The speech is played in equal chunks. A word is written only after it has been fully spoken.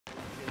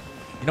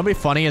You know what'd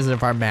be funny is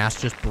if our mast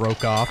just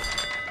broke off.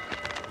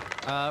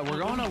 We're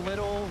going a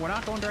little... We're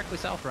not going directly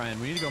south, Ryan.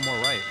 We need to go more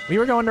right. We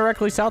were going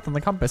directly south on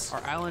the compass.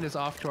 Our island is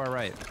off to our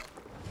right.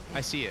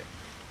 I see it.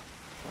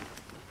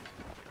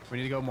 We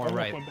need to go more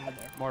right.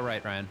 More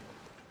right, Ryan.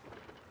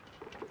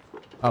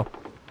 Oh.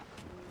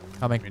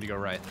 Coming. We need to go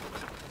right.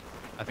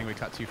 I think we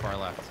cut too far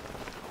left.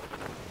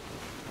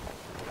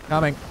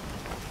 Coming.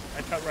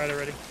 I cut right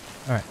already.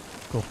 Alright,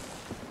 cool.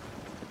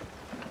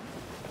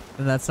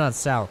 And that's not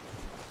south.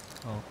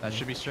 Oh, that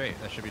should be straight.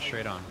 That should be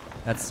straight on.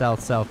 That's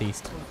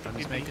south-southeast. I'm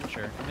just making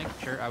sure.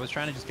 I was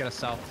trying to just get us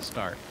south to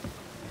start.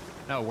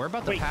 No, we're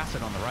about to pass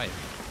it on the right.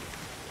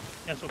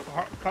 Yeah, so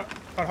cut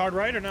hard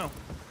right or no?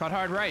 Cut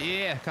hard right.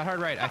 Yeah, cut hard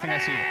right. I think I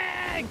see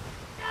it.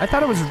 I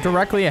thought it was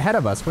directly ahead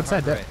of us. What's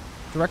that? Right.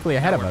 Directly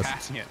ahead of we're us.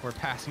 Passing it. We're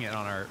passing it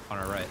on our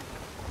right.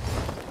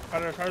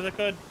 Cut it as hard as I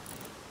could.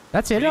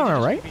 That's it on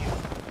our right?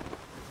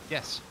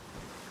 Yes.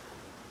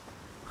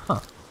 Huh.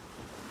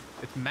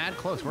 It's mad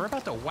close. We're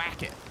about to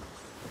whack it.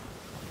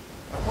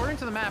 According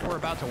to the map, we're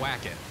about to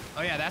whack it.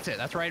 Oh yeah, that's it.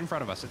 That's right in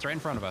front of us. It's right in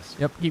front of us.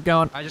 Yep, keep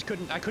going. I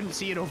couldn't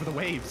see it over the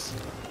waves.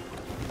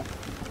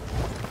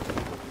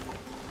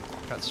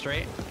 Cut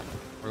straight.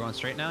 We're going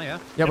straight now, yeah?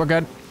 Yep, we're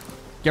good.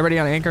 Get ready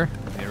on anchor.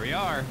 Here we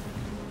are.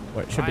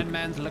 What should be?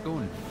 Man's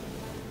Lagoon.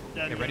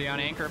 Get ready on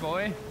anchor,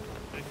 boy.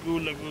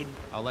 Lagoon.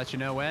 I'll let you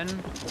know when.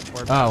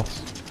 We're Oh.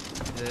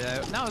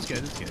 No, it's good.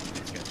 It's good.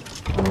 It's good.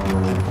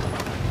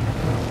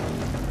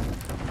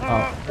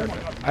 Oh.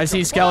 I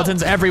see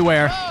skeletons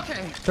everywhere. Oh,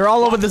 okay. They're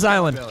all over this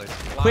island.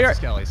 Clear.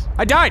 Skellies.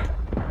 I died.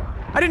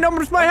 I didn't know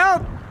my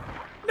health.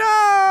 No.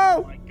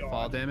 Oh my God.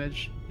 Fall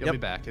damage. You'll be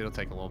back. It'll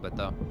take a little bit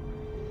though.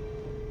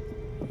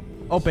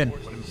 Open.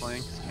 Wooden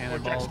planks, Jack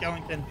cannonballs.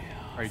 Skellington.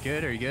 Are you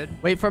good? Are you good?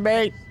 Wait for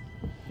me.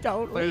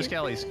 Don't Clear the leave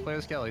skellies. me.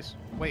 Clear the skellies.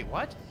 Wait,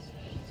 what?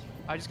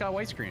 I just got a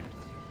white screen.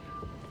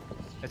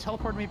 It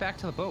teleported me back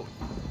to the boat.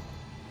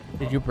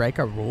 Did you break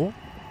a rule?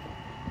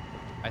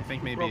 I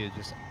think maybe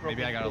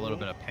maybe I got a little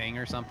bit of ping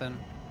or something.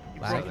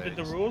 You Lag? broke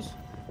the rules?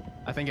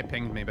 I think it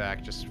pinged me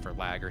back just for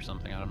lag or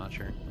something. I'm not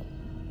sure.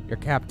 Your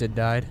captain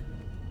died.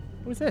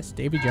 Who's this?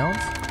 Davy Jones?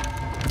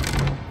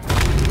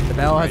 The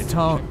bell has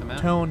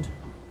toned.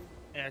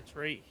 Yeah, it's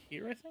right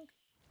here, I think.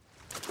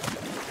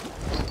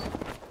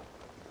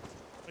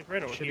 Like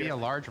right over Should here. be a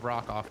large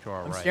rock off to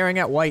our I'm right. staring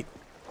at white.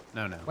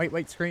 No.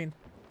 White screen.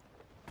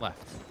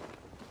 Left.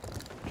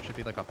 Should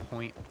be like a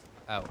point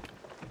out.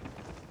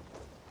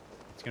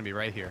 It's gonna be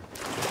right here.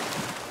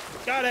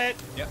 Got it.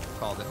 Yep,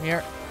 called it.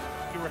 Here.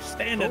 You were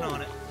standing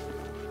on it.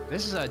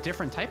 This is a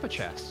different type of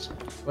chest.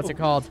 What's it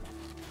called?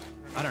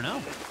 I don't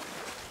know.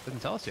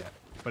 Doesn't tell us yet,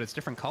 but it's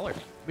different color.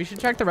 We should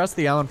check the rest of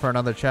the island for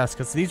another chest,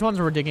 because these ones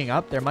we're digging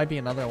up, there might be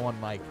another one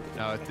like...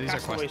 No, these are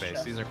Castaway quest based.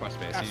 chest. These are quest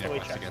based. You need a Castaway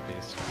quest to chest. get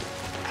these.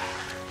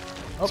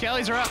 Oh.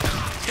 Skellies are up.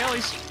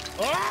 Skellies.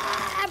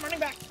 Ah, I'm running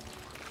back.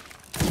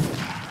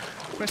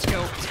 Let's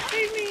go.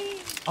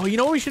 Oh, you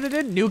know what we should have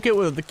did? Nuke it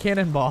with the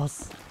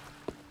cannonballs.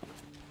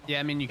 Yeah,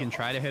 I mean you can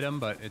try to hit them,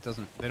 but it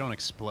doesn't. They don't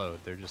explode.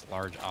 They're just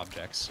large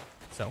objects.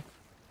 So,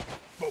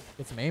 Boom.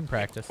 get some aim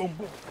practice. Boom,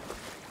 boom.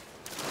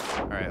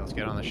 All right, let's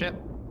get on the ship.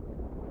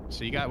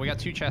 So we got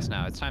 2 chests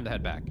now. It's time to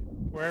head back.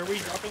 Where are we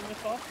dropping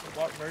this off?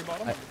 The very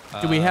bottom?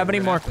 Do we have we're any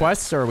gonna more have to-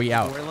 quests, or are we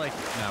out? We're like,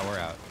 no, we're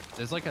out.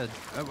 There's like a,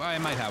 I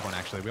might have one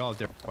actually. We all have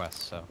different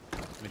quests, so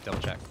let me double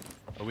check.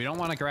 But we don't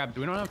want to grab.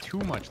 We don't have too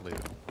much loot.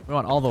 We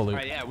want all the All loot.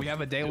 right, yeah, we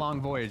have a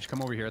day-long voyage.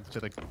 Come over here to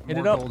the Hit more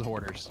it up. gold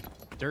hoarders.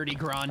 Dirty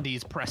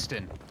Grandies,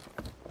 Preston.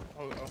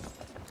 Oh.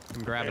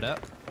 Come grab it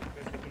up.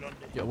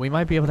 Yo, we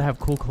might be able to have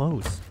cool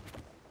clothes.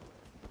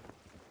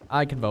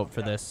 I can vote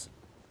for this.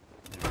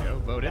 There we go.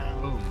 Vote it.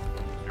 Boom.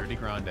 Dirty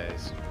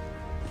Grandes.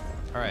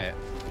 All right.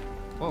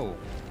 Whoa.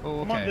 Oh,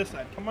 okay. Come on this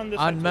side. Come on this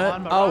On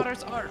side.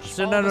 Marauders oh, Arch.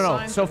 so Follow the no.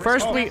 signs So of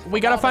first respect. we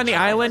gotta Follow find the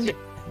checks. island.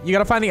 You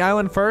gotta find the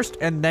island first,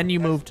 and then you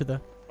move to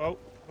the... Vote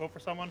for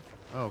someone.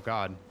 Oh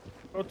God.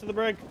 Vote to the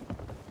brig.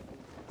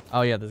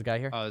 Oh yeah, there's a guy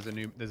here. Oh,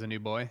 there's a new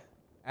boy.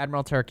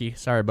 Admiral Turkey.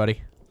 Sorry,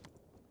 buddy.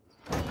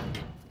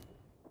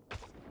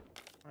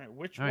 Alright,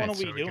 which All one right, are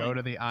we so doing? we go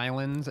to the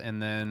islands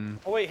and then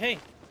Oh wait, hey. Here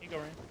you go,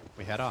 Ryan.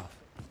 we head off.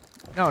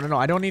 No.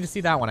 I don't need to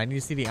see that one. I need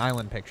to see the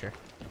island picture.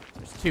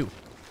 There's 2.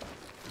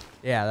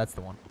 Yeah, that's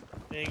the one.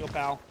 There you go,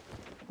 pal.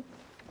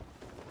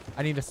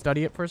 I need to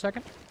study it for a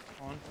second.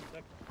 Hold on for a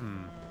sec.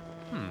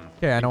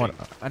 Okay, I know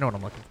what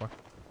I'm looking for.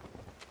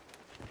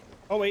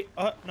 Oh wait,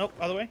 nope,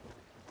 other way.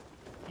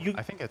 You.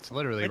 I think it's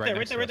literally Right right, there,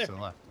 next right to us there, to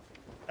the left.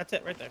 That's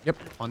it, right there. Yep.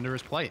 Under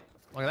his plate.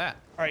 Look at that.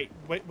 All right,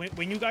 wait,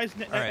 when you guys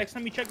right. next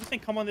time you check this thing,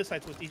 come on this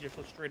side so it's easier,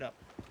 so it's straight up,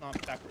 not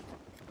backwards.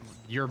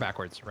 You're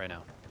backwards right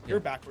now.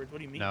 You're backwards. What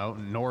do you mean? No,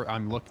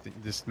 I'm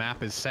this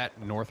map is set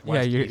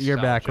northwest. Yeah, east, you're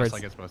south, backwards. Just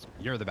like it's supposed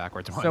to. You're the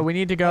backwards one. So we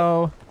need to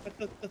go. But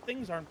the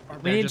things aren't. We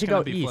They're need just to gonna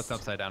go be flipped east.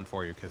 upside down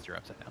for you because you're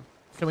upside down.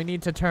 So we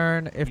need to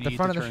turn. If We the need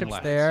front to of the turn ship's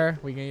left. there,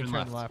 we need to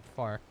Turn turn left.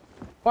 left.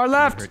 Far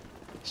left.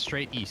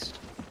 Straight east.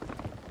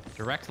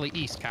 Directly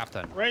east,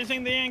 Captain.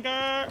 Raising the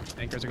anchor.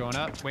 Anchors are going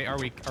up. Wait, are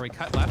we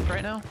cut left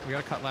right now? We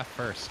gotta cut left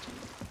first.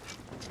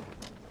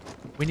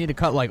 We need to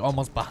cut like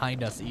almost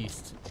behind us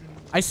east.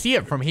 I see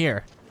it from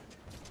here.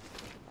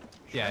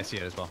 Yeah, I see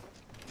it as well.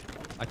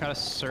 I cut a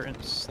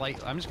certain slight.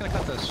 I'm just gonna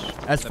cut this.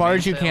 As far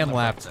as you can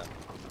left.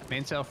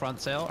 Main sail, front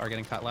sail are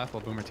getting cut left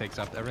while Boomer takes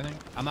up everything.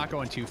 I'm not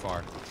going too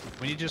far.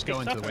 We need to just go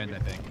into the wind, I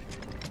think.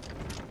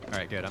 All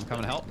right, good. I'm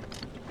coming to help.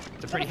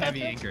 It's a pretty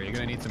heavy anchor. You're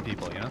gonna need some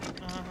people, you know?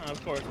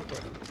 Of course.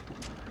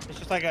 It's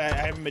just like I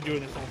haven't been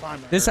doing this the whole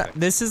time.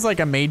 This is like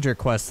a major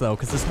quest though,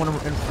 because this one.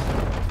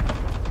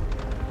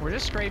 We're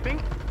just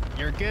scraping.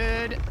 You're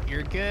good.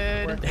 You're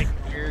good.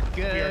 You're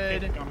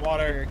good. On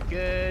water. You're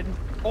good.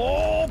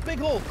 Oh, big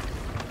hole.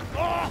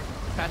 Oh!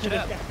 Patch it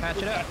up. Patch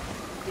it up.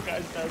 You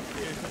guys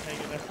downstairs are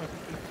hanging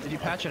out. Did you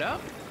patch it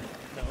up?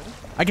 No.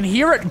 I can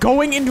hear it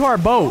going into our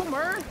boat.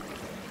 Boomer.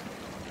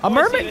 A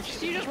mermaid?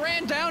 You just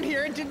ran down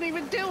here and didn't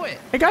even do it.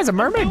 Hey guys, a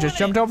mermaid just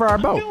jumped over our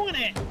boat. I'm doing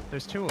it.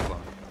 There's 2 of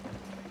them.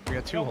 We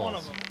got 2 holes. One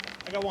of them.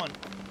 I got one.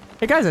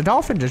 Hey guys, a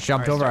dolphin just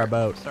jumped over our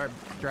boat. Start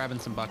grabbing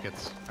some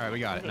buckets. All right, we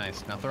got it.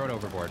 Nice. Now throw it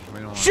overboard. We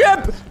don't want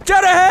Ship!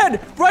 Dead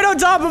ahead! Right on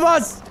top of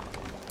us!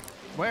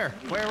 Where?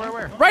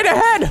 Right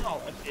ahead!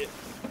 Oh, that's it.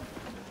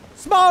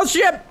 Small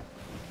ship!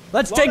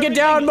 Let's take it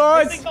down,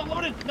 boys! Nothing's not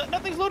loaded.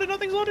 Nothing's loaded.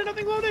 Nothing's loaded.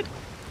 Nothing's loaded.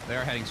 They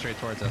are heading straight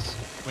towards us.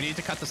 We need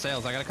to cut the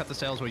sails. I gotta cut the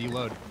sails while you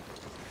load.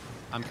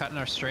 I'm cutting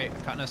us straight.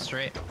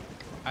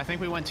 I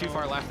think we went too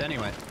far left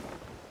anyway.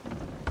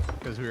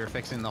 Because we were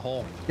fixing the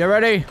hole. Get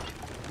ready.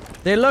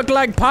 They look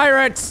like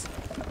pirates.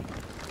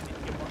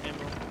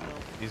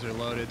 These are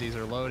loaded. These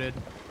are loaded.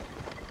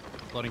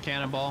 Loading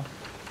cannonball.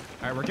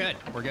 All right, we're good.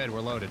 We're good.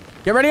 We're loaded.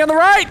 Get ready on the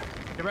right.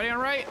 Get ready on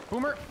right.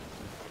 Boomer.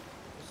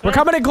 We're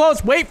coming in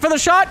close. Wait for the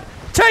shot.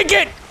 Take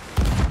it.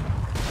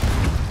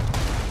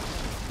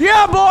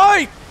 Yeah,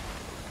 boy.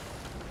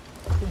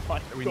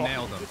 We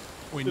nailed them.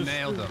 We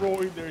nailed them.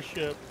 Destroyed their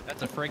ship.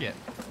 That's a frigate.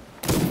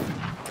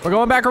 We're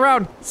going back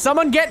around.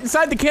 Someone get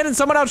inside the cannon.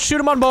 Someone else shoot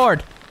him on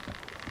board.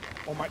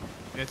 Oh my.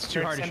 It's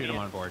too hard to shoot them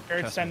on board.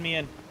 Send me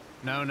in.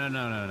 No.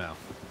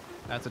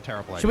 That's a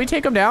terrible idea. Should we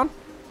take him down?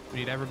 We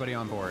need everybody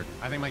on board.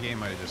 I think my game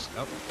might have just...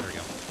 Oh, there we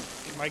go.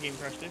 My game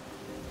crashed it.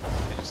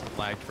 It just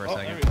lagged for a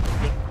second.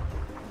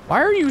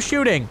 Why are you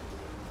shooting?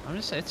 I'm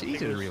just... It's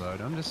easy to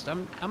reload. I'm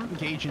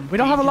engaging... We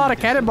don't have a lot of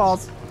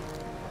cannonballs.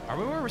 Are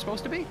we where we're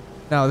supposed to be?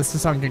 No, this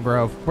is Sunken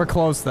Grove. We're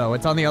close, though.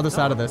 It's on the other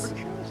side of this.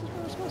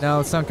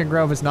 No, Sunken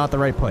Grove is not the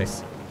right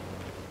place.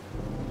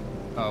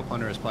 Oh,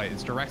 Plunderer's Plight.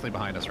 It's directly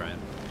behind us, Ryan.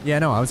 Yeah,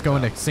 no, I was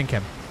going to sink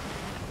him.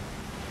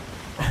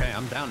 Okay,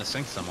 I'm down to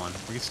sink someone.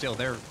 We can steal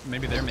their...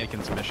 Maybe they're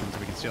making some missions.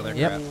 We can steal their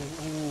Yep. crap. Ooh,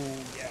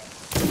 yeah.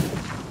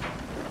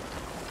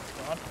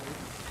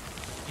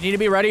 You need to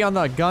be ready on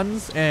the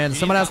guns, and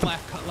someone has to...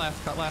 Cut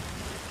left.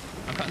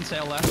 I'm cutting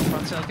sail left.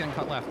 Front sail's getting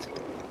cut left.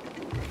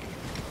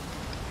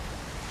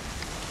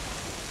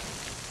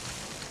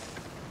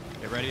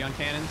 Get ready on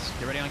cannons.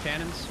 Get ready on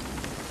cannons.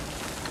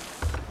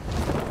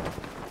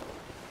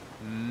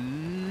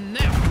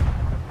 Now!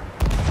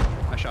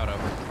 I shot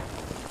over.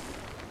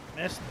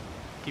 Missed.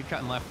 Keep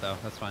cutting left, though.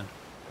 That's fine.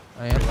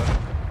 I am.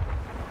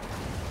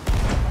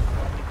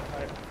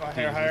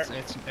 Higher.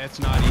 It's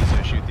not easy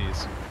to shoot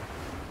these.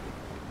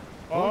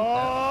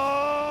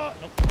 Oh!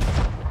 Nope.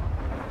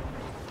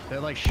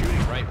 They're like shooting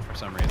right for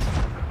some reason.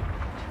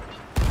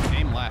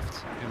 Aim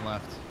left. Aim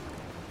left.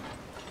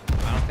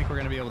 I don't think we're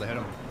gonna be able to hit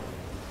him.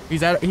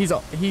 He's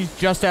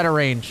just out of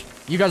range.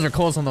 You guys are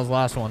close on those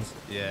last ones.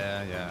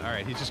 Yeah. All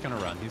right, he's just gonna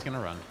run. He's gonna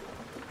run.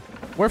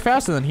 We're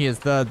faster than he is.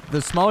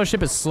 The smaller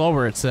ship is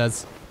slower, it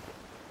says.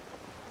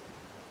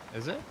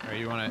 Is it? Or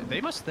you wanna?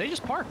 They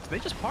just parked. They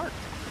just parked.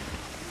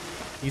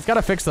 He's got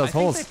to fix those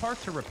holes. I think they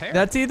parked to repair.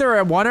 That's either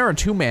a 1 or a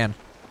 2-man.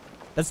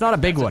 That's not a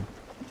big one.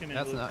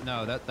 That's not.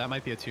 No, that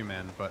might be a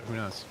 2-man, but who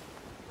knows?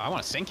 I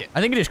want to sink it.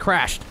 I think it just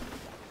crashed.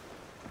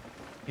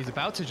 He's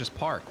about to just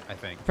park, I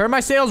think. Turn my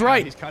sails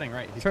right. He's cutting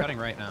right. He's cutting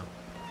right now.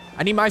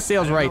 I need my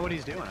sails I don't right. know what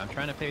he's doing. I'm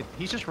trying to pay.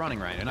 He's just running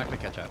right. You're not gonna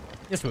catch up.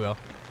 Yes, we will.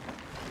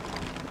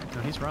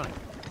 No, he's running.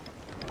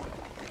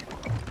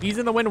 He's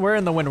in the wind. We're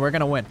in the wind. We're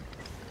gonna win.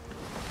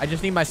 I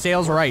just need my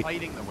sails right.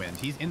 Fighting the wind.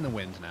 He's in the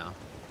wind now.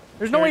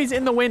 There's no way he's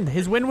in the wind.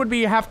 His wind would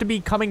have to be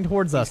coming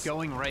towards us. He's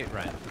going right.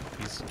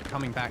 He's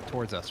coming back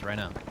towards us right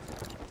now.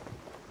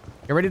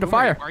 Get ready to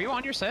fire. Are you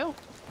on your sail?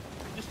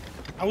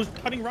 I was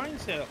cutting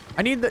Ryan's sail.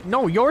 I need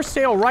your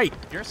sail right.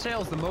 Your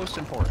sail's the most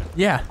important.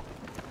 Yeah.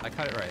 I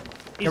cut it right.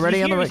 Get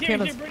ready on the right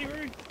cannons.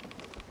 cannons.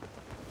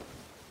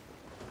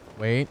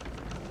 Wait.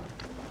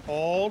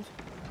 Hold.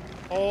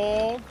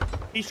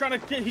 He's trying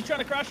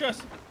to crash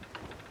us.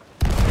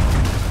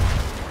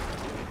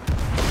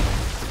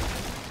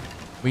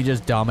 We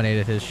just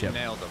dominated his ship. We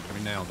nailed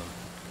him.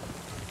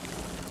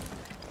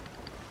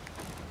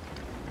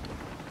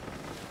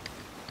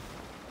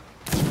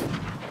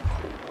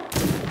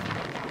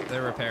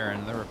 They're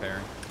repairing.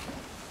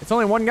 It's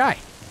only one guy.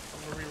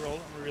 I'm gonna reroll.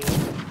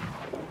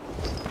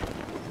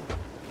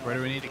 Where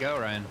do we need to go,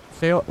 Ryan?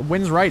 Sail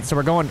wind's right, so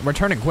we're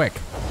turning quick.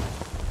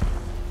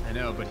 I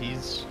know, but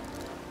he's...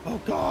 Oh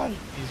God.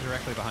 He's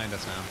directly behind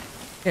us now.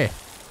 Hey,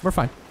 we're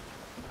fine.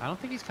 I don't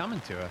think he's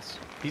coming to us.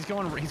 He's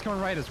going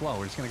right as well.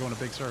 We're just gonna go in a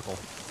big circle.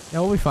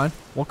 Yeah, we'll be fine.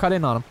 We'll cut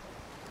in on him.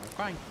 We're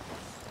fine.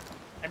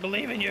 I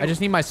believe in you. I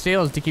just need my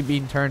sails to keep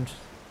being turned.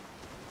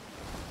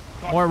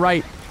 More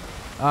right.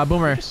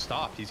 Boomer. Just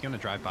stop. He's gonna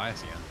drive by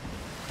us again.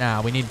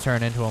 Nah, we need to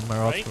turn into him or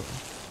else. Right.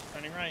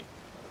 Turning right.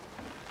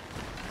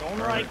 Going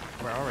right.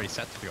 We're already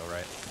set to go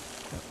right.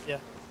 Yeah.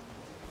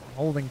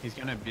 Holding. He's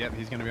gonna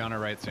be on our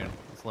right soon.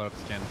 Let's load up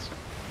the skins.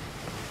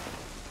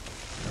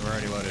 We're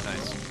already loaded.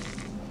 Nice.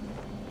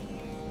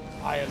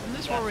 Isn't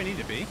this where we need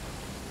to be?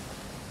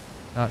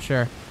 Not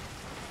sure.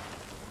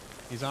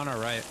 He's on our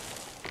right.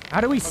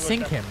 How do we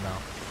sink him though?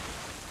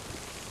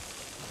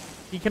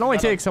 He can only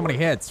take so many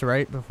hits,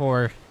 right?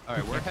 Before. All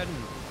right, we're heading.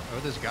 Oh,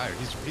 this guy.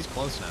 He's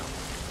close now.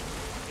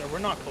 Yeah, we're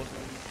not close to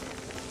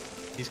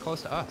him. He's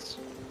close to us.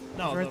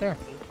 No, He's right there.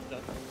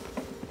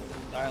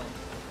 The island.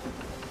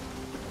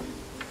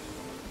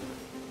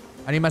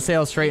 I need my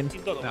sails straightened.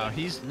 No,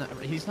 he's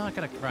not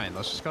gonna. Ryan,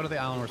 let's just go to the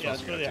island we're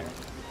supposed to go to.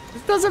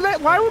 This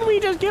doesn't. Why would we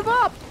just give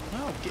up?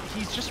 No,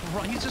 he's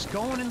just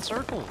going in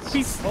circles.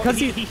 Because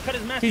he cut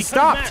his mast. He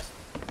stopped.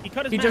 He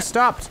cut his He mast. just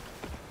stopped.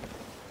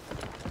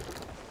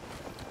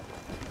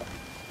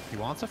 He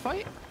wants a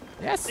fight?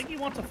 I Yes. think he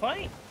wants to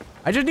fight.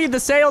 I just need the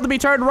sail to be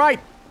turned right.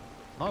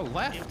 Oh,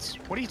 left.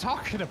 What are you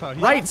talking about?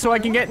 He's Right, so I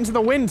can get into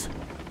the wind.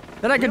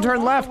 Then I can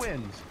turn left.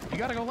 You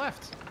gotta go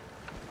left.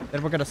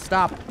 Then we're gonna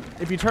stop.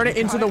 If you turn it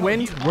into the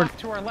wind, He's we're. off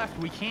to our left.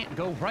 We can't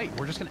go right.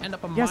 We're just gonna end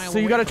up a mile Yes, so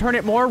you away. gotta turn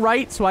it more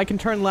right so I can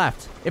turn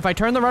left. If I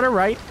turn the rudder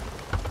right,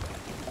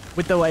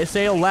 with the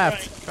sail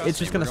left, Trust it's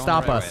just me, gonna we're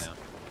stop going us. right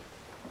now.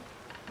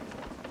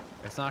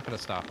 It's not gonna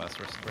stop us.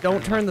 We're Don't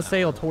turning turn the left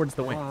sail now. towards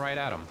the We're wind. going right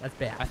at him. That's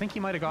bad. I think he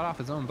might have got off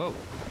his own boat.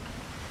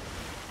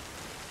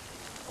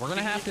 We're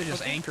gonna have to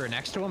just anchor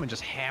next to him and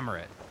just hammer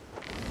it.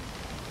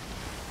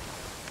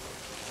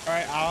 All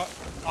right,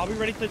 I'll be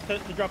ready to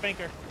drop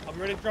anchor. I'll be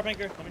ready to drop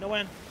anchor. Let me know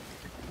when.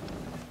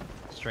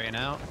 Straighten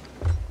out.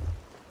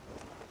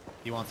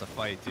 He wants a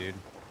fight, dude.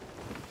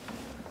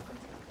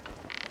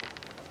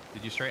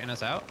 Did you straighten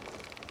us out?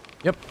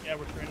 Yep, Yeah,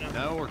 we're straight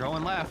now. No, we're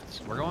going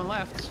left. We're going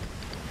left.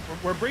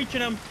 We're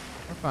breaching him.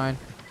 we're fine.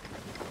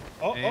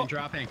 Oh, And oh.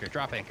 drop anchor.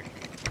 Drop anchor.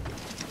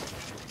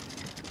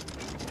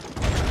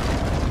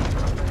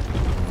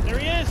 There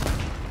he is.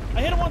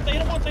 I hit him once. I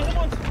hit him once. I hit him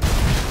once.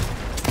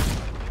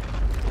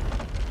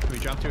 Can we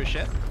jump to a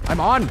ship? I'm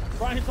on.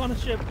 Brian's on the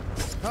ship.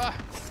 Ah,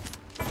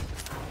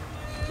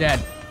 Dead.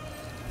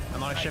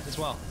 I'm on a ship as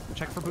well.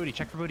 Check for booty.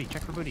 Check for booty.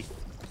 Check for booty.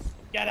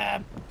 Get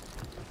him.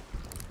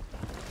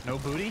 No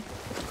booty?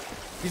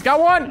 He's got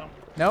one.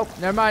 Nope,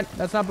 never mind.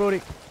 That's not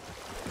booty.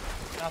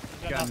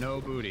 Nothing, Got no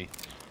booty.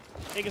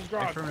 Take his Wait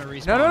grog. for him to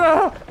respawn. No, no,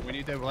 no. We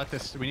need to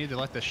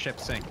let this ship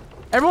sink.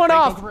 Everyone Hey,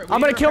 off. go for it. We I'm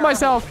need gonna to kill repair our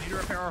myself. holes. We need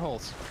to repair our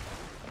holes.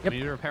 Yep. We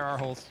need to repair our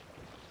holes.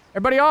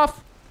 Everybody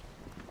off.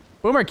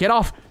 Boomer, get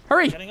off.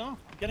 Hurry. Getting off.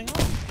 Getting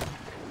off.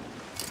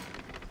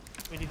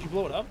 Wait, did you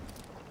blow it up?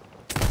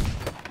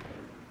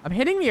 I'm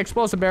hitting the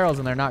explosive barrels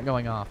and they're not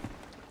going off.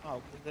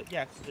 Oh,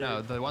 yeah.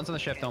 No, the ones on the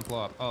ship don't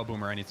blow up. Oh,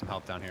 Boomer, I need some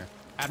help down here.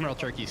 Admiral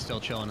Turkey's still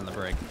chilling in the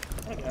brig.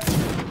 Okay.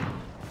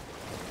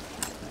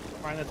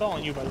 Brian, that's all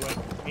on you, by the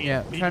way.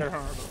 Yeah, Me try- and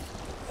her.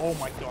 Oh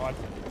my god.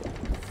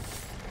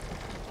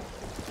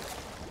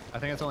 I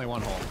think it's only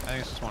one hole. I think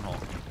it's just one hole.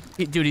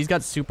 Dude, he's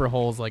got super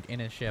holes like in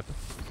his ship.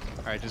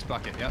 All right, just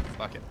bucket. Yep,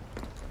 bucket.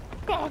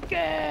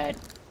 Bucket!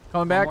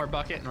 Coming back. One more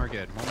bucket and we're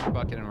good. One more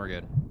bucket and we're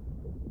good.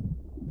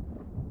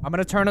 I'm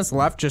gonna turn us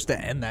left just to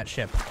end that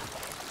ship.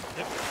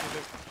 Yep.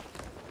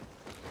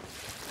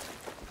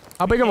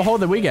 How big of a hole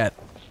did we get?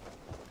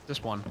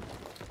 Just one.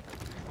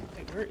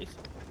 Hey, where is...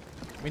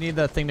 We need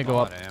the thing to go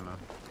A up. lot of ammo.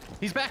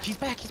 He's back. He's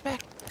back. He's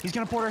back. He's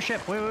gonna board our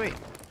ship. Wait, wait, wait.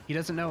 He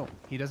doesn't know.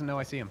 He doesn't know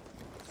I see him.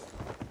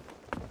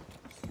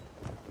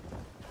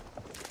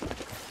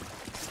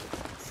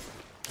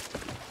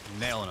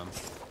 Nailing him.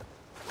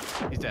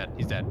 He's dead.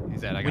 He's dead.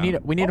 He's dead. I got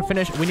him. We need to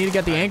finish. We need to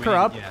get the Alright, anchor we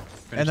need- up, yeah,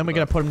 finish and then we the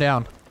gotta boat. put him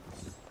down.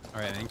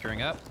 All right,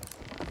 anchoring up.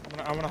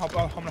 I'm gonna help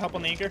out. I'm gonna help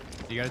on the anchor.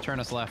 You gotta turn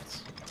us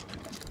left.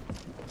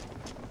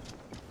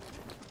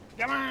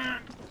 Come on!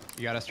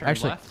 You got us turn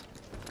Actually- left.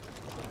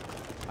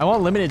 I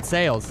want limited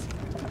sails.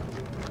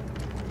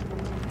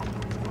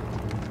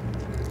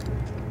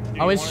 Dude,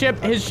 Oh, you his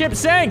wanna- ship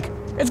sank.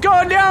 It's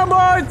going down,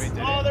 boys. Wait,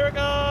 did Oh, it? there it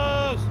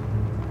goes!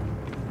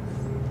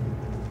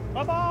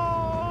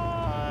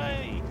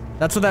 Bye-bye!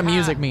 That's what that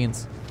music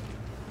means.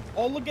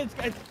 Oh, look, it's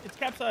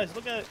capsized.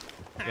 Look at it.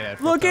 Yeah,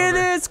 it Look flipped at over.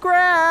 this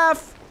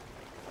graph.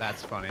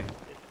 That's funny.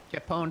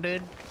 Get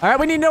pwned. All right,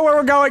 we need to know where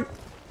we're going.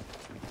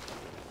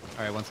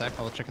 All right, one sec.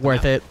 I'll check the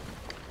Worth map. it.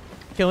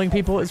 Killing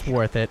people is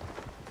worth it.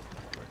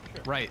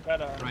 Right.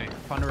 Better. Right.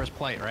 Thunderous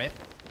Plight, right?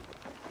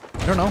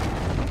 I don't know.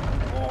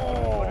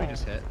 What did we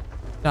just hit?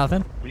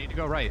 Nothing. We need to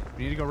go right.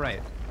 We need to go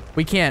right.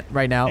 We can't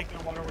right now. Taking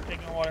the water. We're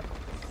taking the water.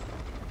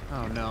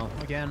 Oh no.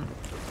 Again.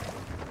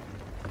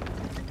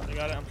 I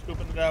got it. I'm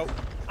scooping it out.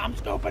 I'm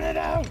scooping it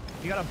out!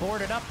 You gotta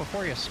board it up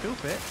before you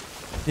scoop it.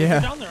 You're Yeah.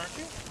 down there, aren't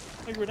you?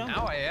 I think we're down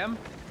Now I am.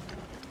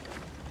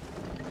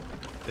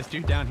 This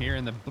dude down here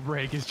in the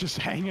brig is just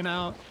hanging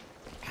out.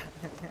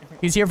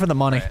 He's here for the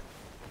money. Right.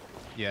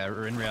 Yeah,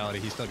 in reality,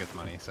 he still gets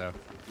money, so. All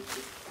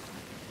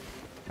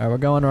right, we're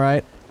going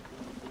right.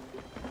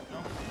 No.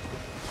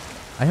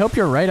 I hope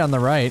you're right on the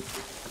right.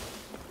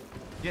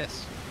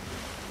 Yes.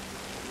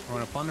 We're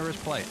on a plunderer's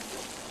plight.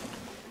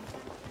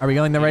 Are we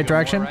going the right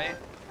direction? Right.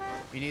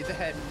 We need to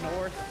head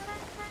north,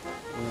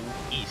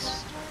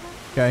 east.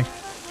 Okay.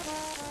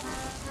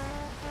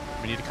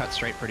 We need to cut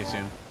straight pretty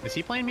soon. Is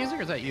he playing music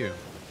or is that you?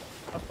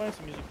 I was playing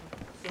some music.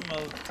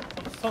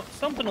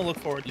 Something to look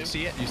forward to. You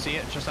see it? You see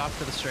it? Just off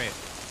to the straight.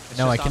 It's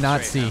No, I just off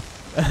cannot straight see.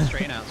 now.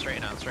 Straighten out,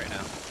 straighten out, straighten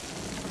out.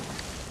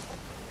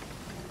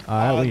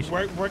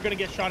 We're gonna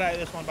get shot at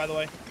this one, by the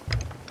way.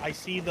 I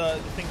see the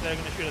things that are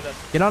gonna shoot at us.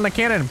 Get on the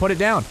cannon and put it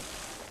down.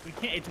 We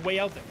can't. It's way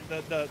out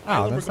there. The Oh,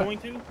 island we're that's not- going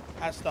to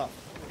has stuff.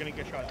 We're gonna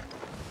get shot at.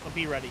 So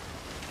be ready.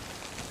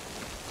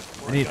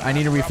 I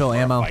need to refill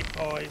ammo. Fight,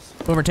 boys.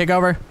 Boomer, take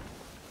over.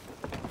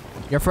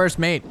 Your first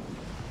mate.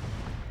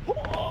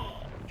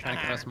 Trying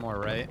to cut us more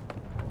right.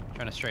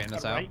 Trying to straighten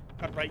us out. Right.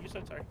 Cut right. You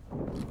said sorry.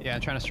 Yeah,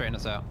 I'm trying to straighten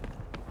us out.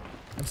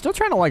 I'm still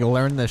trying to like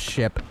learn this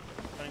ship.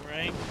 Cutting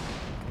right.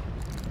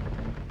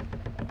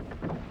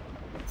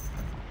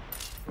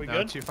 We No,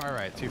 good? too far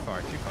right. Too far.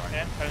 Too far.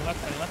 Yeah. Cutting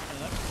left. Cutting left.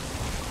 Cutting left.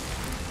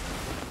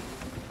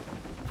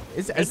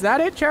 Is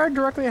that it, Jared?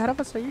 Directly ahead of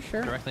us? Are you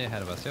sure? Directly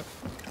ahead of us. Yep.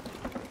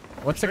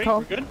 What's it Straight,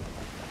 called? We're good.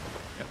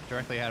 Yep.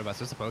 Directly ahead of us.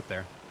 There's a boat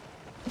there.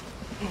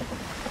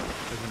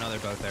 There's another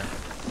boat there.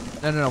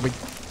 No. We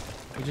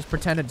just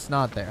pretend it's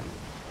not there.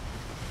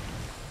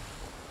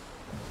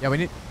 Yeah, we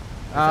need.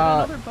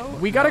 another boat?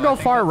 We gotta No, I go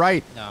think far that's-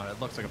 right. No, it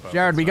looks like a boat.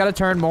 Jared, It's we not. gotta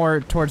turn more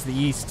towards the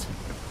east.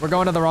 We're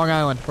going to the wrong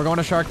island. We're going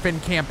to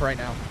Sharkfin Camp right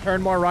now.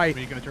 Turn more right.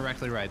 We go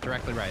directly right.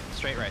 Directly right.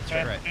 Straight right.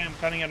 Straight right. Okay, I'm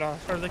cutting it off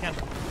as far as I can.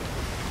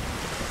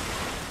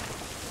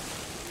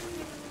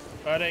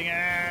 Cutting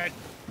it.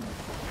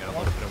 We got a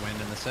little bit of wind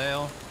in the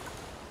sail.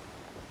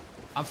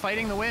 I'm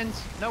fighting the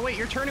winds. No, wait,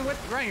 you're turning with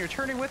Ryan. You're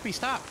turning with me.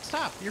 Stop.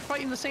 Stop. You're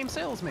fighting the same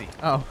sail as me.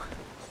 Oh.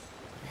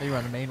 I thought you were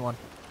on the main one.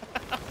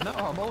 No,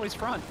 I'm always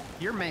front.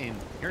 You're main.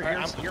 You're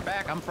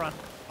back. I'm front.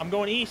 I'm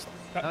going east.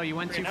 No, you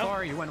went too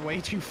far. You went way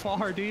too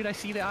far, dude. I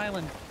see the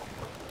island.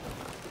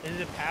 Is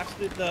it past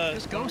the?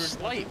 Just go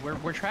slight.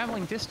 We're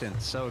traveling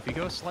distance, so if you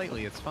go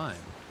slightly, it's fine.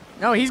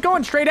 No, he's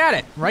going straight at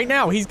it right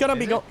now. He's gonna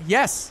be Is going. it?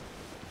 Yes.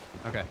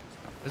 Okay.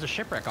 There's a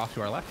shipwreck off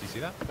to our left. You see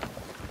that?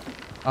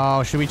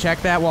 Oh, should we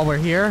check that while we're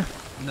here?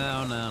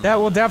 No. That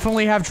will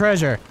definitely have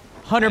treasure.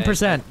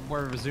 100%.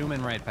 We're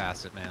zooming right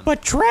past it, man.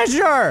 But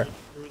treasure!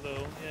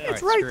 Yeah.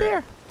 It's Alright, right screw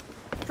there.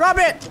 Drop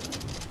it!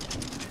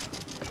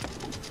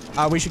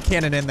 We should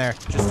cannon in there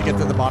just to get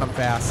to the bottom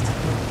fast.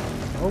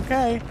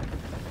 Okay.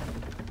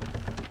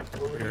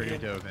 We already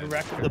dove in.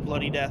 Wreck of the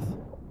bloody death.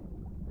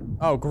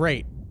 Oh,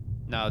 great.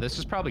 No, this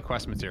is probably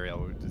quest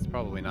material. It's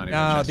probably not even.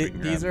 No, a chest we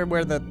can these grab. are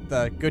where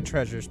the good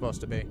treasure is supposed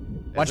to be.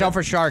 Watch out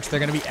for sharks. They're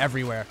going to be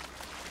everywhere.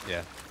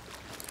 Yeah.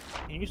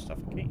 Can you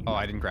suffocate? Oh,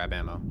 I didn't grab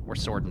ammo. We're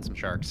swording some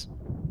sharks.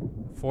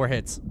 4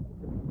 hits.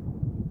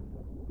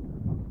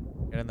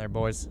 Get in there,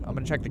 boys. I'm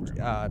going to check the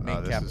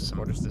main captain's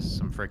quarters. This is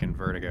some freaking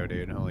vertigo,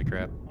 dude. Holy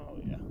crap. Oh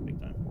yeah, big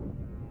time.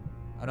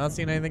 I'm not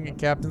seeing anything in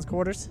captain's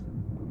quarters.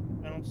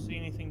 I don't see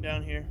anything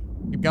down here.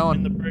 Keep In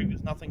going. the brig,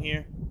 there's nothing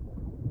here.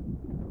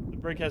 The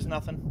brig has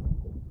nothing.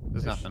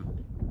 There's nothing.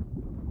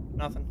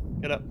 Nothing.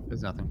 Get up.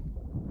 There's nothing.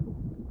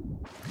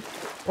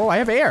 Oh, I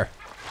have air.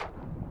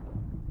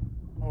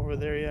 Over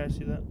there, yeah, I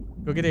see that.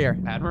 Go get air.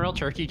 Admiral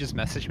Turkey just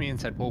messaged me and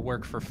said we'll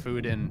work for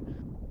food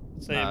and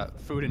Same.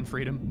 food and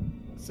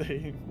freedom.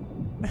 Same.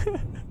 All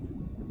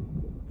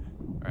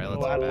right,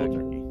 let's Oh, head Admiral back.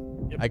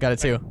 Turkey. Yep. I got it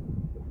too.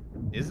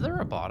 Is there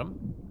a bottom?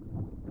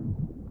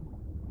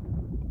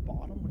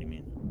 Bottom? What do you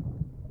mean?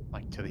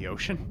 Like to the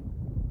ocean?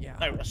 Yeah.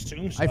 I would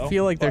assume so. I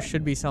feel like there but-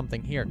 should be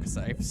something here because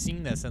I've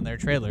seen this in their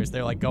trailers.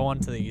 They're like, go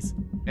onto these.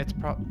 It's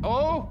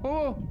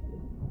oh!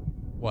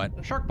 What?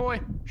 Shark boy!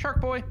 Shark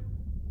boy!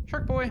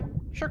 Shark boy!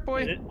 Shark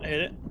boy! I hit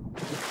it.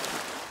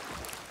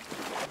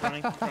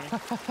 Running.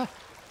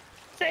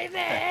 Save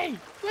me!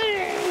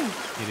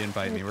 Please! He didn't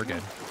bite me. We're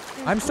good.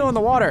 I'm still in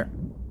the water.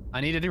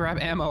 I needed to grab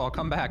ammo. I'll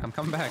come back. I'm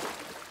coming back.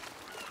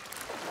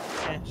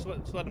 Yeah,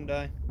 just let him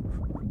die.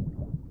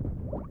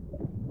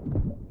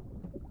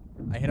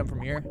 I hit him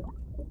from here.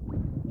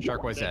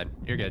 Shark boy's dead.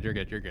 You're good. You're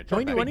good. You're good. Can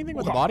we do Wait, anything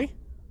with the body?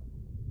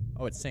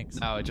 Oh, it sinks.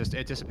 No, it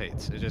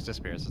dissipates. It just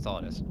disappears. That's all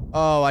it is.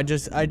 Oh, I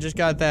just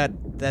got that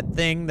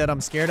thing that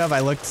I'm scared of. I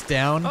looked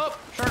down. Oh,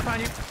 shark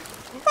behind you.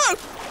 Ah!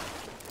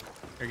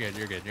 You're good.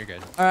 You're good. You're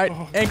good. All right,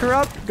 anchor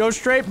up. Go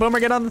straight. Boomer,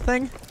 get on the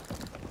thing.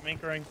 I'm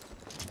anchoring.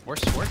 We're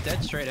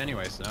dead straight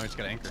anyway, so now we just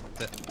gotta anchor.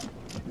 That's it.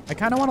 I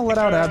kind of want to let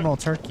out Admiral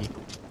Turkey.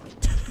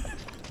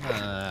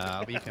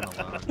 I'll leave him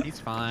alone. He's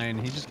fine.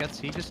 He just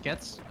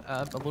gets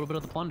a little bit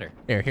of the plunder.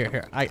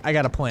 Here. I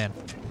got a plan.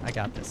 I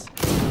got this.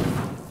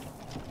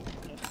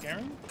 No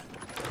scaring?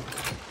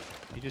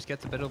 He just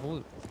gets a bit of the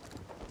loot.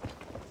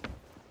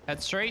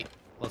 Head straight.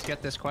 Let's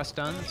get this quest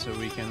done so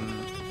we can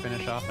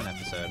finish off an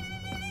episode.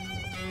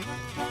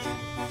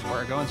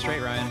 We're going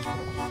straight, Ryan.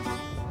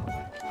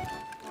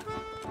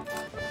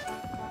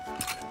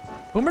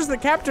 Boomer's the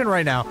captain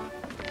right now.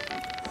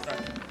 Sorry.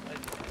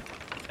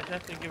 I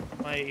have to give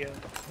my.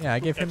 Yeah, I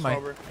gave him my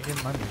Sober.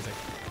 music.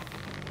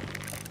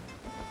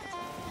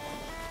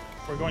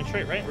 We're going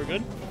straight, right? We're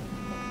good?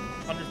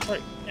 100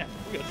 straight. Yeah,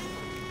 we're good.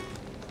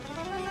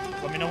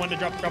 Let me know when to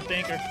drop the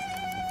anchor.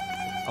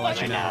 I'll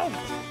let you know.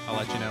 I'll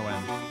let you know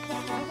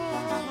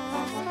when.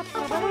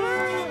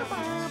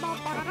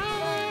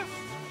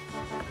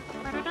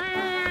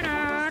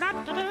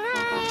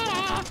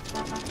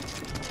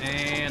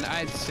 And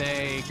I'd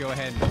say go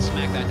ahead and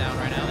smack that down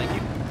right now. Thank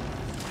you.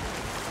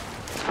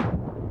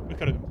 We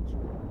could have.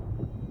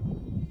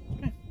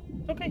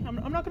 It's okay. I'm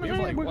not gonna. We have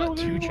like what,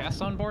 2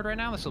 chests on board right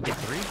now. This will be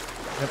 3.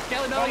 Yep.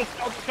 Kelly, no.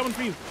 It's coming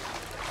for you.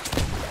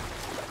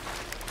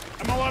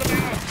 I'm all out of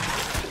ammo.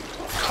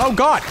 Oh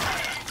God!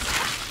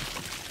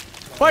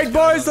 Fight,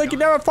 boys, like you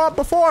never fought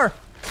before.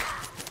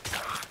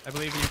 I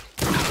believe you.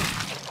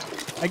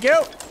 Thank you.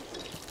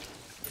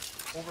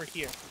 Over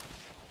here.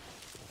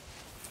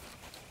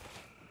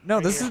 No,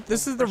 Right this here.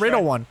 is the First riddle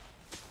try. one.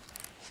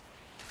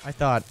 I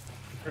thought.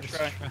 First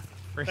try.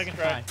 First Second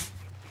try.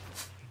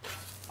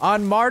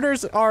 On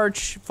Martyr's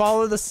Arch,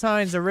 follow the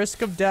signs. A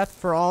risk of death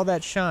for all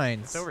that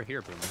shines. It's over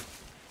here, Boomer.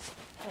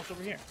 Oh, it's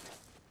over here.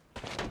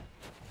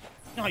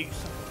 No, you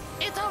son.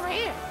 It's over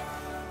here.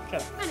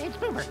 Shut up. My name's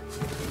Boomer. I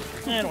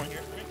don't want to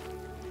hear it.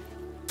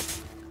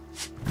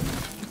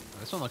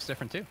 This one looks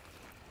different too.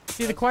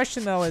 See, the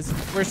question though is,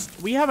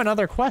 we have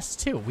another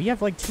quest too. We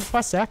have like 2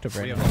 quests active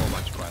right We now. have a whole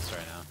bunch of quests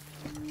right now.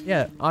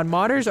 Yeah, on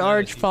Martyr's It's not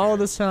Arch, as follow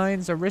easy. the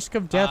signs. A risk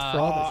of death for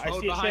all I this.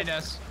 Boat see a behind ship.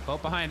 us.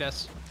 Boat behind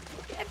us.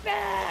 Get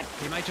back.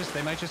 They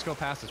might just go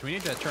past us. We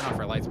need to turn off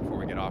our lights before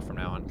we get off from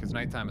now on, because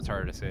nighttime it's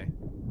harder to see.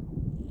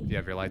 If you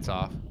have your lights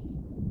off.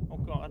 Oh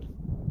God.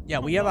 Yeah,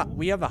 we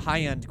have a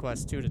high-end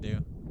quest too to do.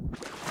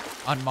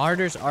 On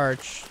Martyr's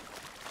Arch,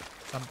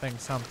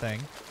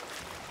 something.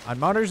 On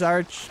Martyr's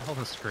Arch, All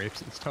the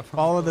scrapes and stuff.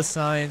 follow the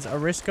signs. A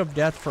risk of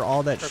death for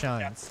all that Perfect,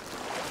 shines.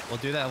 We'll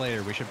do that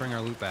later. We should bring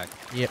our loot back,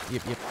 Yep.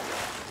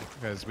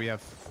 because we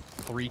have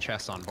 3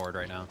 chests on board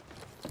right now.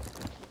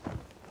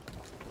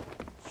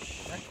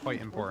 That's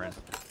quite important.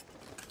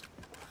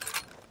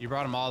 You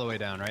brought them all the way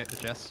down, right? The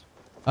chests?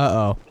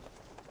 Uh-oh.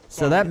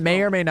 So that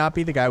may or may not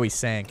be the guy we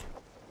sank.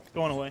 It's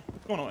going away.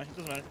 It's going away. It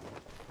doesn't matter.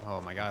 Oh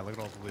my god, look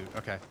at all the loot.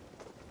 Okay.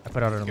 I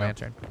put out a Go.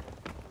 lantern.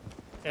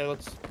 Okay,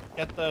 let's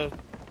get the.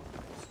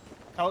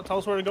 Tell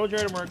us where to go,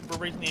 Jared, and we're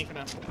raising the anchor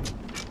now.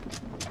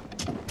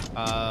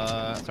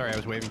 Sorry, I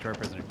was waving to our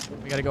prisoner.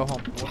 We gotta go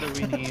home. What do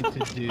we need to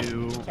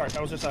do? Sorry,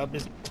 I was just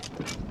busy.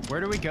 Where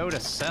do we go to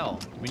sell?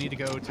 We need to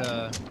go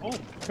to Oh,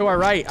 To our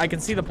right, I can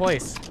see the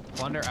place.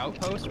 Plunder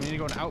Outpost? We need to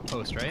go to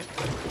Outpost, right?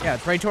 Yeah,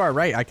 it's right to our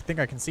right. I think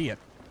I can see it.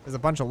 There's a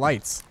bunch of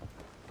lights.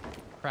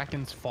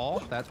 Kraken's Fall?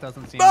 That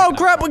doesn't seem Oh like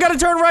crap! We gotta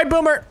turn right,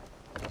 Boomer.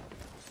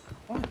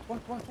 what?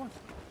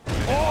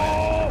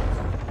 Oh!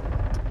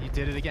 You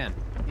did it again.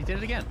 You did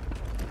it again.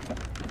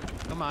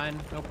 Come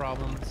on, no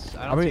problems.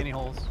 I don't see any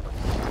holes.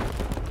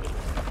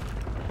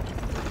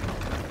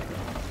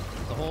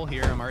 There's a hole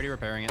here. I'm already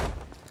repairing it.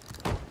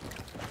 Are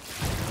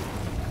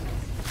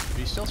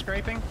you still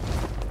scraping?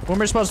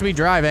 Boomer's supposed to be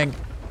driving.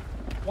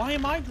 Why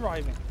am I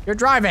driving? You're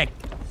driving.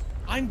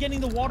 I'm getting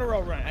the water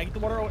out right. I get the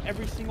water out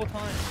every single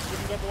time. You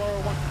got the water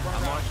out once. Run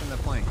I'm around. watching the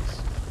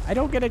planks. I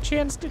don't get a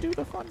chance to do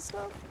the fun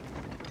stuff.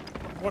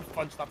 What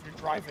fun stuff? You're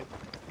driving.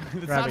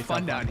 It's Driving not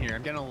fun so down here.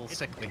 I'm getting a little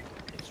sickly.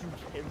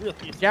 It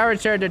really is.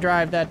 Jared's turn to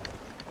drive that.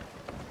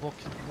 Well,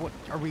 what?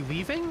 Are we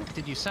leaving?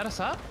 Did you set us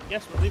up?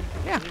 Yes, we're leaving.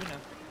 Yeah. We're leaving now.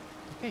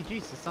 Okay,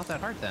 geez, it's not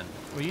that hard then.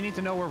 Well, you need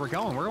to know where we're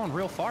going. We're going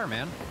real far,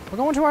 man. We're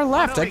going to our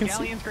left. Oh, no, I can see.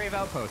 Galleon's Grave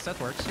Outpost. That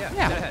works. Yeah.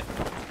 Yeah. Get ahead.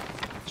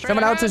 Straight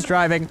Someone else ahead. is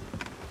driving.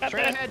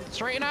 Straight ahead.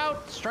 Straighten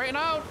out. Straighten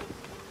out.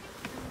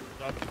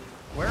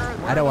 Where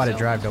I don't are want the to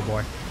drive no sails?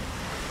 more.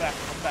 Back.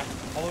 I'm back.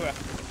 All the way back.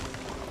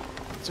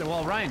 So,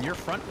 well, Ryan, you're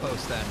front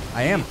post then.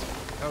 I am.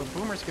 Oh,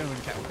 Boomer's going to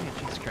encounter. Oh,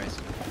 Jesus Christ.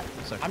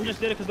 So I'm just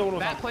did it because the water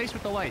was that on. place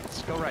with the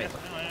lights. Go right.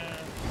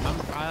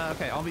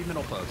 Okay, I'll be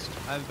middle post.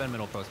 I haven't been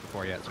middle post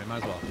before yet, so we might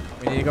as well.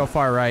 We need to go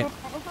far right. Yep.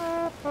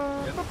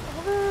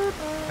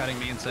 Cutting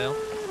me and sail.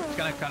 It's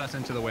gonna cut us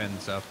into the wind,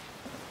 so.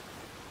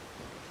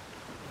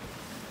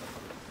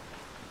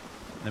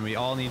 Then we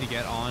all need to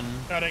get on.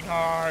 Cutting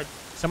hard.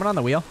 Someone on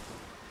the wheel.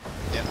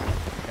 Yep.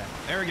 Okay.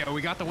 There we go.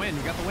 We got the wind.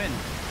 We got the wind.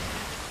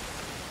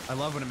 I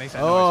love when it makes that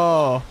noise.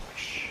 Oh.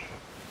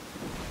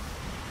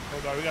 Oh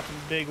god, we got some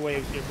big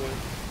waves here,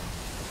 boys.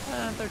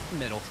 They're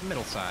middle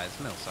size.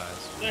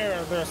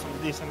 There's some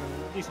decent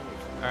waves.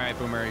 All right,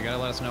 Boomer, you gotta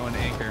let us know when to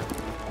anchor.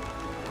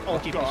 Oh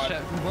Keep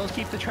god. we'll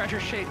keep the treasure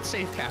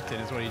safe, Captain,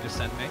 is what you just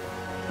sent me.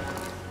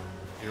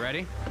 You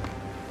ready?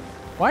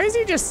 Why is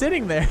he just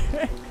sitting there?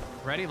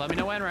 Ready? Let me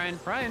know when, Ryan.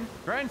 Ryan,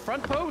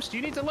 front post.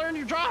 You need to learn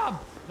your job.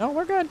 No,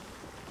 we're good.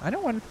 I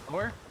don't want.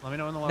 Or let me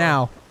know when the lower.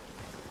 Now.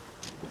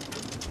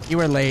 You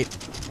were late.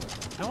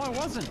 No, I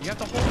wasn't. You have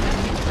to hold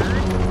that.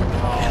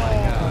 Oh my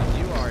god,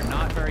 you are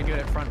not very good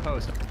at front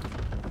post.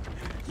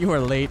 You were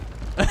late.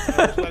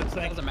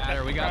 Doesn't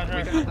matter. We got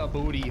the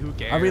booty. Who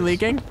cares? Are we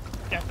leaking?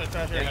 Get the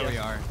treasure. Yeah, we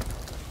are.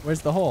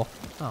 Where's the hole?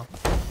 Oh.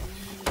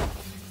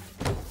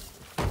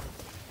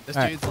 This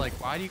All right. dude's like,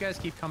 why do you guys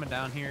keep coming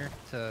down here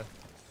to?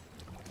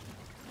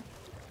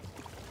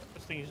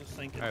 This thing is just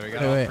sinking. All right, we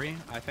got Wait, all wait. 3.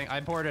 I think I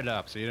boarded it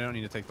up, so you don't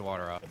need to take the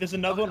water off. There's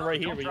another one right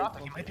here. Don't But drop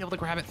it. You might be able to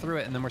grab it through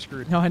it, and then we're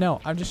screwed. No, I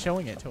know. I'm just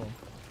showing it to him.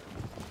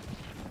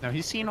 Now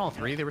he's seen all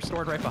three. They were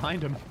stored right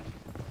behind him.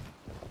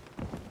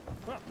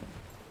 Well,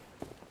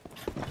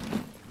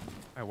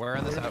 Alright, where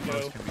on this Where'd it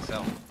outpost go? can we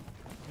sell?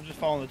 I'm just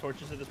following the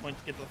torches at this point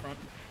to get to the front.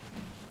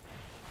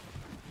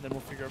 And then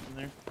we'll figure out from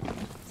there.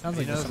 Sounds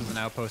He like knows there's there's an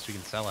outpost we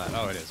can sell at.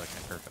 Oh, it is. Okay,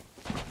 perfect.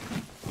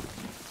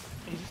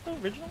 Is this the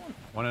original one?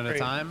 One at a Right-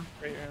 time.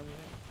 Right around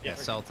Yeah,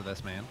 there. sell to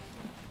this man.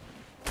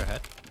 Go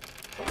ahead.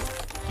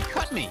 You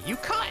cut me! You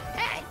cut!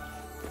 Hey!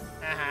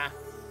 Uh-huh.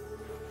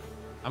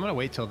 I'm gonna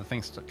wait till the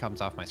thing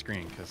comes off my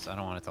screen because I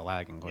don't want it to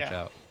lag and glitch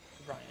Yeah. out.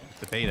 Ryan.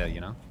 It's a beta,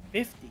 you know?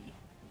 50.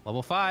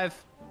 Level 5.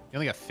 You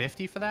only got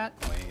 50 for that?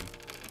 Lame.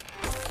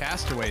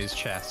 Castaway's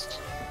chest.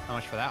 How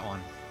much for that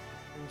one?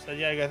 So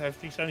yeah, I got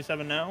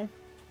 377 now.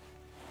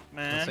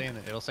 Man.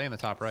 It'll say in the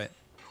top right.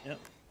 Yep.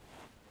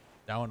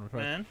 that one. Was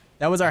Man.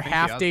 that was our I think the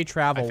half-day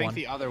travel I think one.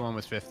 the other one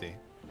was 50.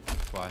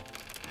 That's why.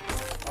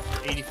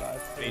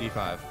 85.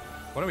 85.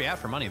 What are we at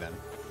for money then?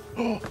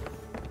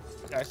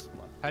 Guys, come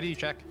on. How do you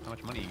check how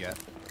much money you get?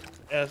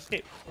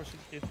 Escape.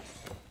 462.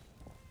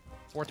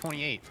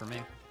 428 for me.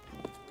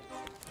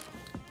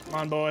 Come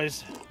on,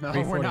 boys. No,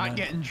 we're 349. not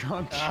getting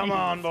drunk. Come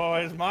on,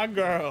 boys. My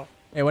girl.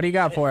 Hey, what do you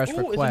got for us Ooh,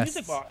 for it's a quests?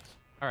 music box.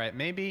 All right,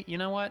 maybe you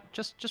know what?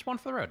 Just one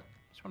for the road.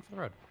 Just one for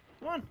the road.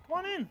 Come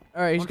on in.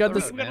 All right, he's One got for the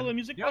this. We got a man. little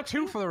music You box, got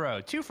two too? for the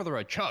road. Two for the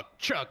road. Chuck.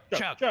 Chuck,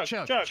 Chuck,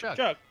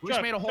 Chuck, We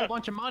just made a whole Chuck.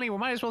 bunch of money. We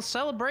might as well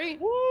celebrate.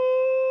 Woo!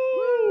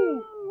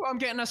 Woo! I'm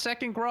getting a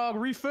second grog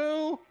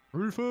refill.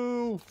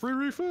 Refill. Free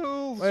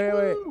refills. Wait.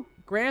 Woo!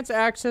 Grants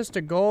access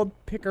to gold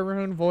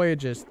picaroon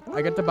voyages.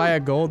 I get to buy a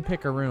gold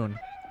picaroon.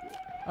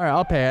 All right,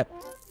 I'll pay it.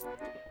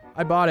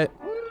 I bought it.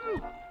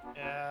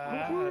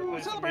 Yeah. Woo!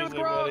 play some Celebrate with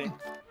music, grog. buddy.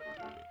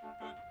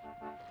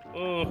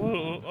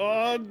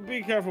 Oh,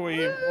 be careful where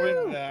you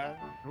with that.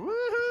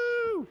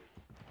 Woohoo!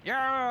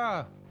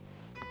 Yeah.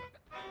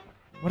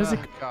 What is it?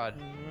 Oh, God,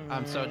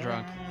 I'm so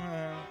drunk.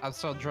 I'm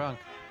so drunk.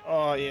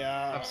 Oh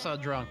yeah. I'm so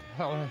drunk.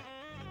 Oh,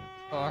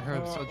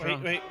 I'm so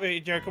drunk.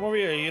 Wait, Jared, come over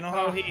here. You know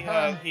how he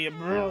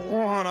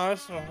on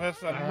us? So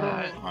let's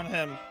on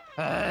him.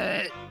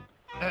 Okay.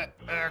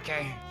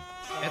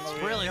 It's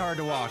really hard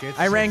to walk.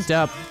 I ranked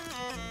up.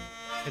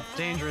 It's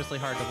dangerously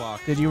hard to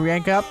walk. Did you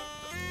rank up?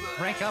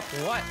 Rank up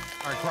what?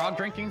 Our grog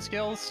drinking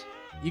skills?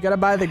 You gotta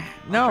buy the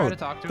try to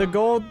talk to him.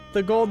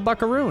 the gold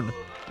buckaroon.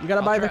 You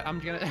gotta buy the. I'm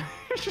gonna.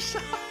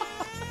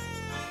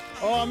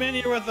 Oh, I'm in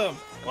here with him.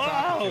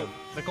 Wow.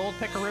 The gold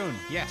picaroon.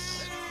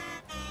 Yes.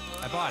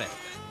 I bought it.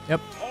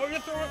 Yep. Oh, you're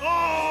throwing.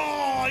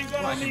 Oh, you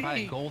got Oh, I on can buy a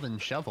me. golden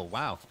shovel.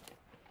 Wow.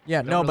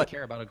 Yeah, Don't no, really but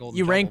care about a golden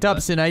you shovel, ranked up,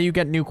 but- so now you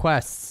get new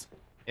quests.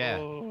 Yeah.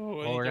 Oh,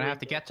 Well, we're gonna have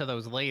to get to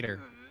those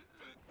later.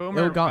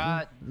 Boomer,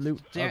 Ill-gotten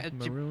loot yeah, of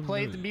maroon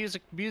play loot. the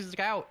music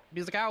out.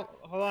 Music out.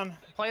 Hold on.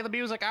 Play the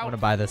music I'm out. gonna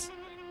buy this.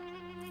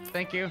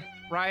 Thank you.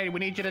 Ryan, we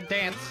need you to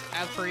dance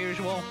as per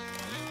usual.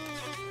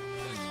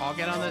 I'll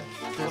get on this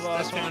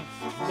one.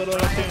 Little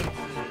tune.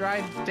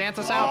 Ryan, dance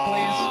us out,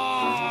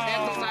 please.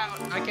 Dance us out.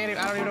 I can't even,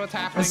 I don't even know what's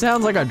happening. It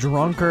sounds like a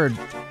drunkard.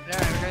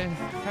 Yeah, okay.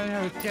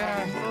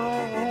 Yeah.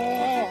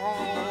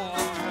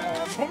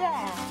 Come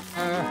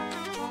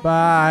on.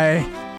 Bye.